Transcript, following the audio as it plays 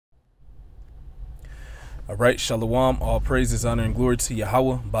All right, Shalom, all praises, honor, and glory to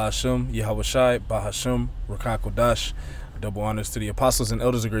Yahweh, Ba'ashem, Yahweh Shai, Bahashem, Rakah Kodash. Double honors to the apostles and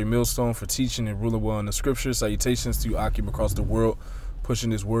elders of Great Millstone for teaching and ruling well in the scriptures. Salutations to you, Akim, across the world,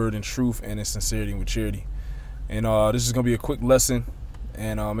 pushing this word in truth and in sincerity and with charity. And this is going to be a quick lesson.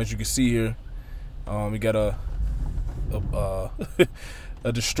 And as you can see here, we got a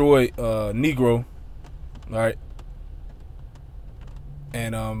destroyed Negro. All right.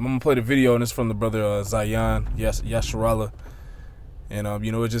 And I'm gonna play the video, and it's from the brother Zion Yasharallah. And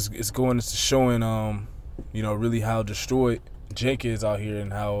it's going into showing really how destroyed Jake is out here,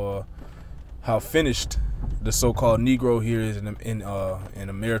 and how finished the so-called Negro here is in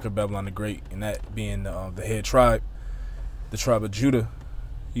America, Babylon the Great, and that being the head tribe, the tribe of Judah,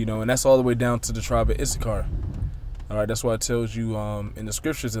 and that's all the way down to the tribe of Issachar. All right, that's why it tells you in the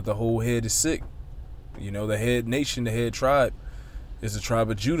scriptures that the whole head is sick. The head nation, the head tribe, is the tribe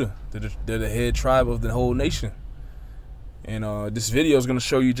of Judah. They're the head tribe of the whole nation. And this video is going to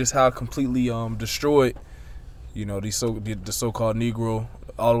show you just how completely destroyed, the so-called Negro,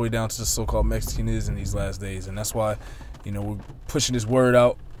 all the way down to the so-called Mexican is in these last days. And that's why, we're pushing this word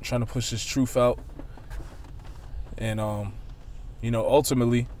out, trying to push this truth out. And,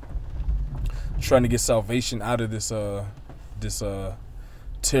 ultimately trying to get salvation out of this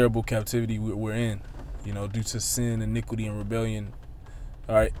terrible captivity we're in, due to sin, iniquity, and rebellion.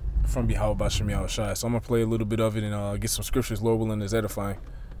 All right, from Yahweh Ba'ashem Yahweh Shai. So I'm going to play a little bit of it and get some scriptures, Lord willing, is edifying.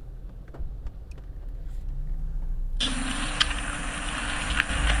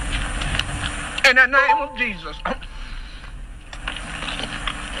 In the name of Jesus.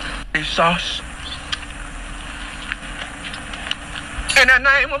 Jesus. In the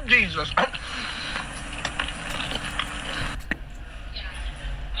name of Jesus.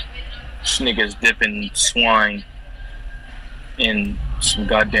 This nigga's dipping swine in some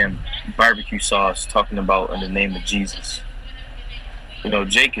goddamn barbecue sauce, talking about in the name of Jesus.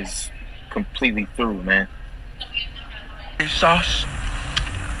 Jake is completely through, man. Jesus.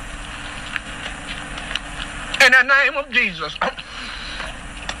 In the name of Jesus.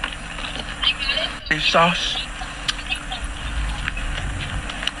 Jesus.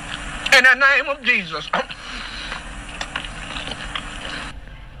 In the name of Jesus.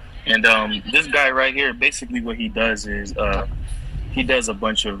 And this guy right here, basically what he does is he does a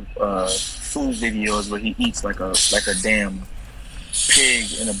bunch of food videos where he eats like a damn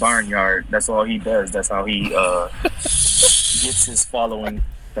pig in a barnyard. That's all he does. That's how he gets his following.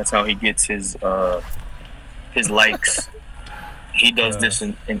 That's how he gets his likes. He does this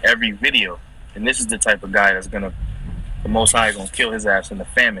in every video. And this is the type of guy that's the Most High gonna kill his ass in the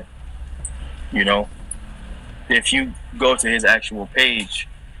famine. If you go to his actual page,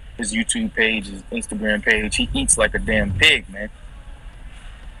 his YouTube page, his Instagram page, he eats like a damn pig, man.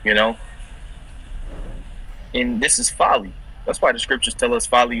 And this is folly. That's why the scriptures tell us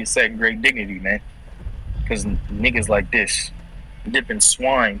folly is second great dignity, man. Because niggas like this, dipping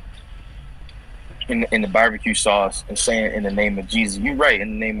swine in the barbecue sauce and saying in the name of Jesus. You're right,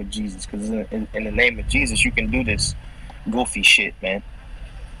 in the name of Jesus. Because in the name of Jesus, you can do this goofy shit, man.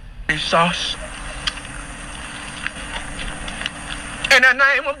 Jesus. In the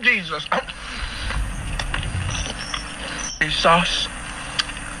name of Jesus. Jesus.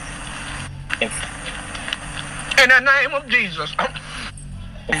 In the name of Jesus.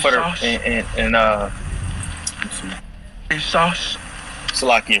 Jesus.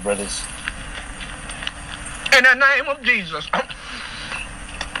 Salakia, brothers. In the name of Jesus.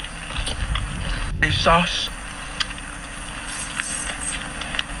 Jesus.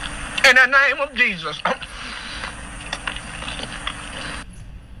 In the name of Jesus.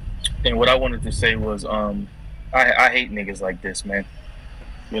 And what I wanted to say was, I hate niggas like this, man.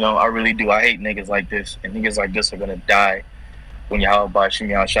 I really do. I hate niggas like this. And niggas like this are going to die when Yahweh Ba'ashem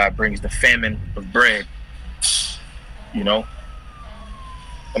Yahweh Shai brings the famine of bread.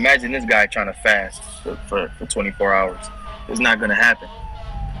 Imagine this guy trying to fast for 24 hours. It's not going to happen.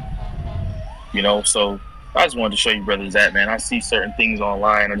 So I just wanted to show you brothers that, man. I see certain things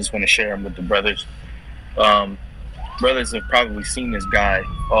online. I just want to share them with the brothers. Brothers have probably seen this guy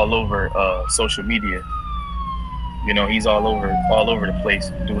all over social media. He's all over the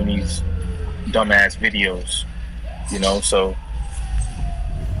place doing these dumbass videos. So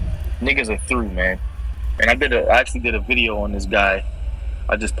niggas are through, man. And I actually did a video on this guy.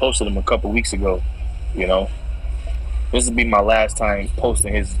 I just posted him a couple weeks ago. This will be my last time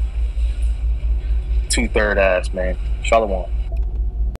posting his 2/3 ass, man. Shalom.